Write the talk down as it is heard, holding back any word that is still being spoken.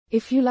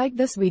If you like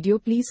this video,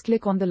 please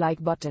click on the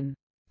like button.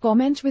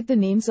 Comment with the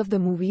names of the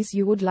movies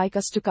you would like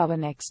us to cover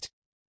next.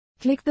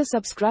 Click the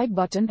subscribe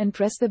button and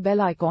press the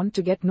bell icon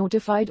to get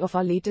notified of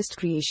our latest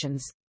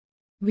creations.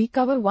 We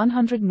cover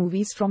 100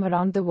 movies from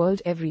around the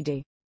world every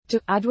day.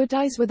 To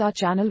advertise with our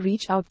channel,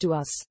 reach out to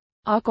us.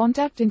 Our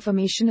contact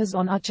information is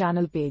on our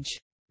channel page.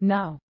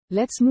 Now,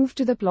 let's move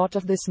to the plot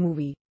of this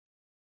movie.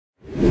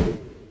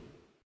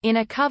 In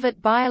a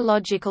covert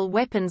biological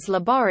weapons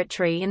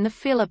laboratory in the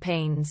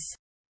Philippines,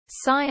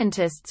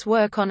 scientists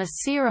work on a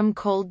serum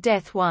called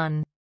Death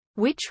 1,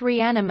 which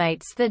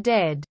reanimates the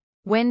dead.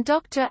 When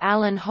Dr.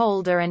 Alan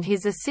Holder and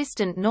his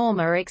assistant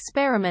Norma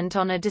experiment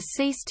on a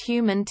deceased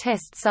human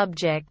test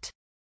subject,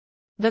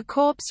 the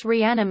corpse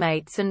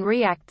reanimates and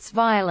reacts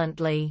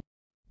violently,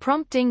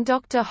 prompting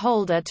Dr.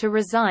 Holder to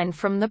resign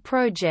from the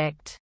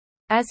project.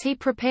 As he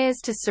prepares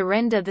to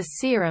surrender the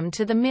serum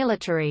to the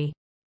military,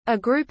 a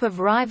group of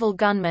rival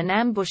gunmen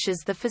ambushes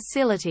the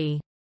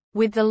facility,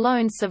 with the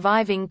lone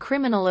surviving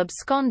criminal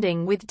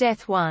absconding with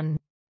Death 1.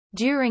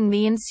 During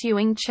the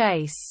ensuing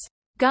chase,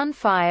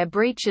 gunfire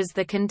breaches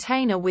the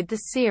container with the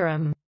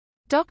serum.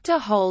 Dr.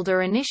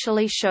 Holder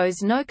initially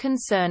shows no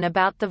concern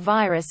about the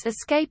virus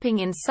escaping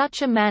in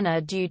such a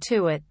manner due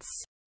to its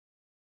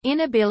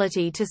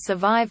inability to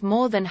survive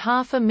more than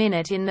half a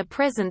minute in the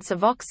presence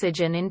of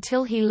oxygen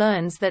until he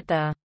learns that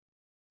the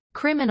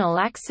criminal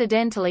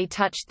accidentally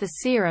touched the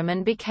serum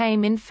and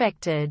became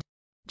infected.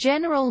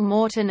 General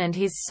Morton and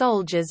his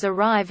soldiers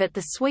arrive at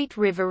the Sweet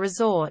River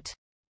Resort,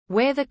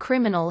 where the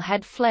criminal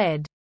had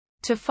fled,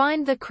 to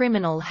find the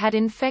criminal had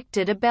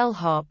infected a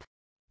bellhop,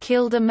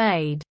 killed a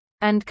maid,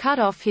 and cut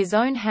off his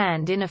own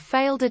hand in a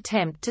failed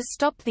attempt to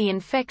stop the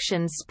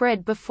infection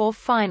spread before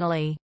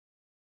finally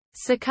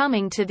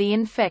succumbing to the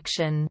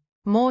infection.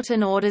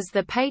 Morton orders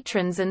the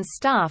patrons and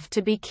staff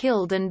to be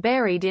killed and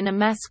buried in a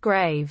mass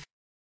grave,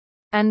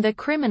 and the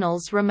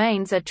criminal's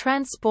remains are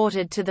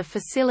transported to the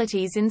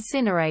facility's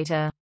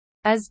incinerator.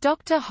 As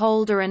Dr.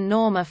 Holder and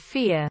Norma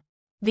fear,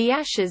 the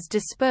ashes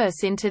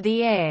disperse into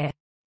the air,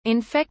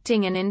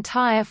 infecting an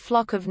entire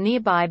flock of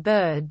nearby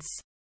birds.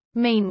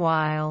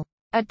 Meanwhile,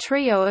 a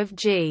trio of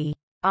GIs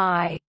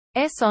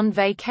on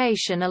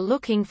vacation are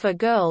looking for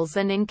girls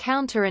and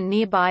encounter a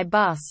nearby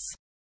bus,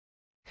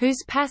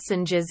 whose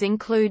passengers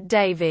include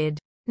David,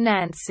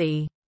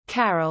 Nancy,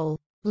 Carol,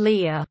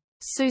 Leah,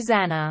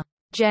 Susanna,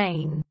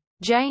 Jane,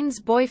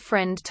 Jane's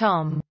boyfriend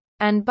Tom,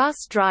 and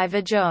bus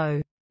driver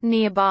Joe.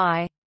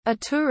 Nearby, a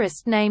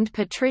tourist named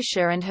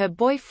Patricia and her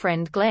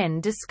boyfriend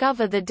Glenn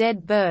discover the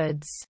dead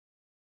birds,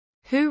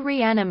 who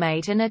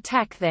reanimate and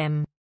attack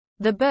them.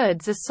 The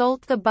birds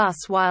assault the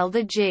bus while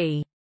the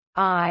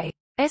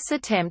GIs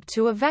attempt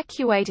to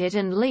evacuate it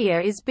and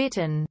Leah is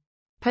bitten.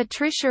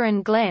 Patricia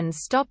and Glenn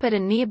stop at a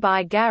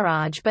nearby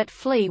garage but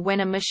flee when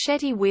a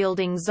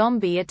machete-wielding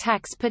zombie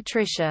attacks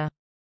Patricia,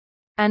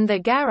 and the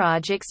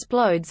garage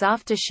explodes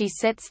after she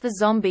sets the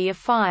zombie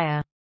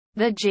afire.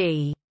 The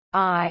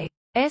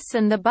GIs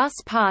and the bus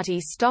party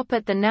stop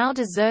at the now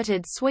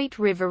deserted Sweet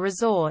River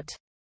Resort.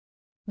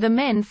 The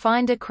men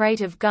find a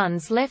crate of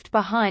guns left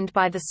behind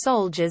by the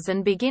soldiers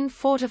and begin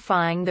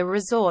fortifying the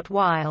resort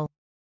while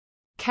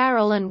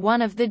Carol and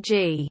one of the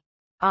GIs,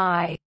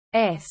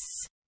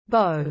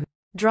 Bo,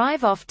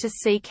 drive off to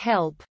seek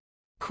help.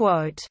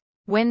 Quote,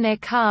 when their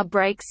car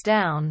breaks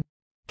down,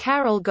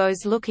 Carol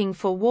goes looking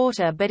for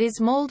water but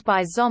is mauled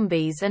by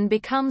zombies and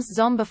becomes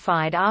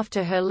zombified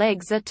after her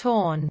legs are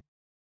torn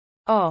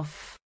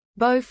off.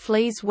 Bo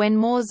flees when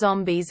more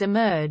zombies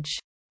emerge,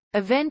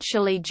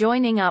 eventually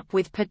joining up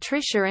with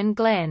Patricia and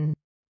Glenn.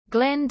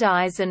 Glenn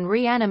dies and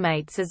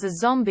reanimates as a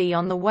zombie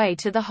on the way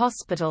to the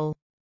hospital,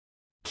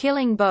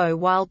 killing Bo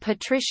while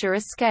Patricia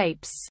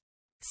escapes.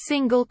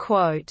 Single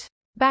quote.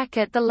 Back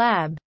at the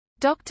lab,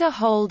 Dr.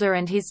 Holder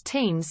and his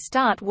team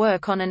start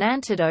work on an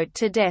antidote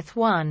to Death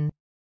 1.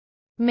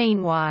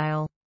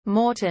 Meanwhile,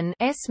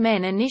 Morton's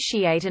men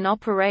initiate an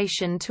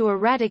operation to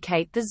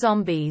eradicate the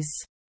zombies,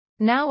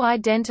 now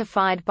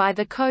identified by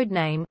the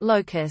codename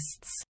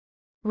Locusts,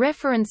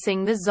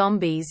 referencing the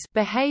zombies'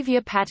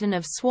 behavior pattern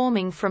of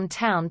swarming from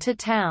town to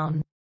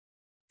town.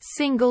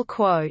 Single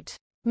quote.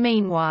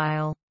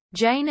 Meanwhile,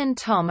 Jane and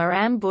Tom are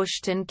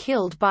ambushed and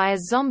killed by a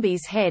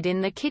zombie's head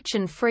in the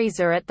kitchen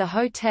freezer at the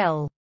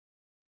hotel.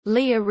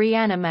 Leah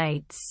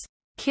reanimates,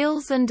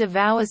 kills and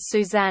devours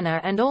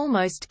Susanna and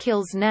almost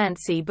kills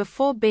Nancy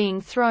before being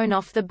thrown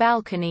off the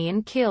balcony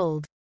and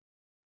killed.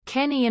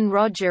 Kenny and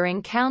Roger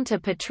encounter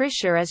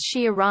Patricia as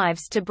she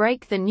arrives to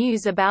break the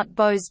news about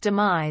Bo's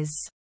demise,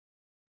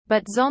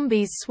 but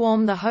zombies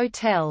swarm the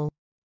hotel.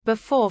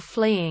 Before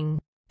fleeing,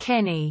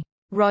 Kenny,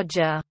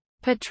 Roger,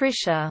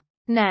 Patricia,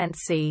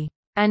 Nancy,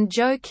 and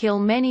Joe kill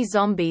many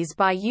zombies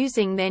by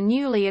using their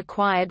newly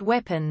acquired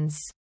weapons,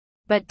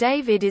 but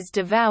David is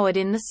devoured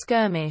in the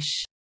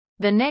skirmish.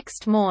 The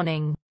next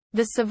morning,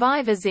 the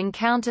survivors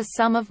encounter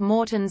some of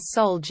Morton's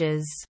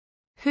soldiers,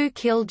 who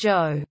kill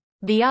Joe.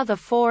 The other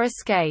four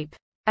escape.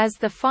 As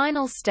the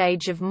final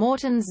stage of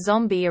Morton's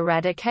zombie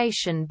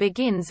eradication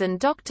begins and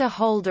Dr.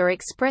 Holder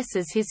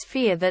expresses his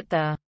fear that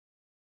the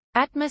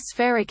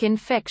Atmospheric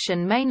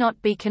infection may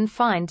not be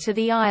confined to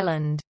the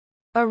island.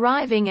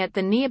 Arriving at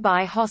the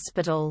nearby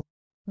hospital,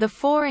 the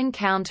four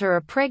encounter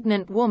a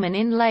pregnant woman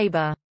in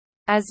labor.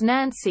 As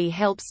Nancy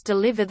helps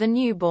deliver the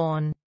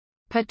newborn,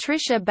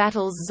 Patricia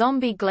battles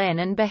zombie Glenn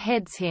and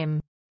beheads him.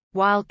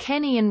 While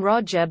Kenny and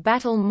Roger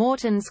battle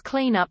Morton's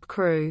cleanup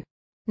crew,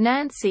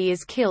 Nancy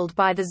is killed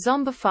by the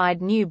zombified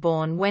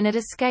newborn when it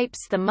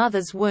escapes the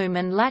mother's womb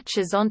and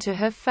latches onto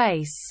her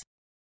face.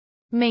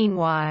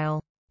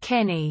 Meanwhile,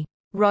 Kenny,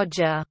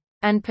 Roger,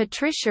 and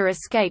Patricia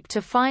escape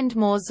to find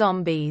more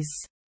zombies.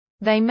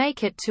 They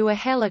make it to a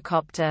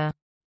helicopter,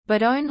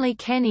 but only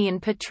Kenny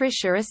and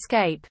Patricia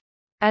escape,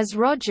 as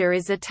Roger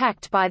is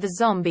attacked by the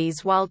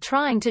zombies while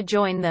trying to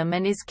join them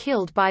and is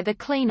killed by the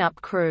cleanup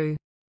crew.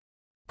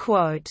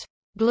 Quote,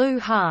 Blue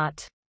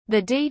Heart,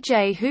 the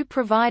DJ who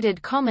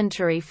provided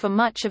commentary for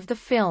much of the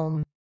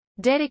film,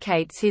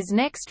 dedicates his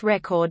next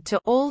record to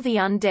all the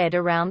undead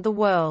around the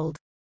world,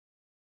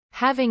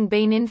 having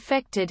been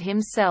infected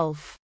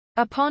himself.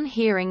 Upon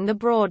hearing the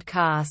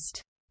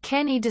broadcast,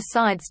 Kenny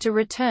decides to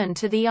return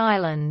to the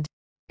island,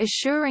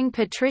 assuring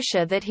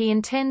Patricia that he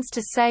intends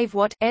to save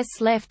what's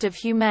left of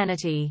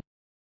humanity.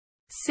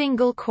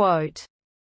 Single quote,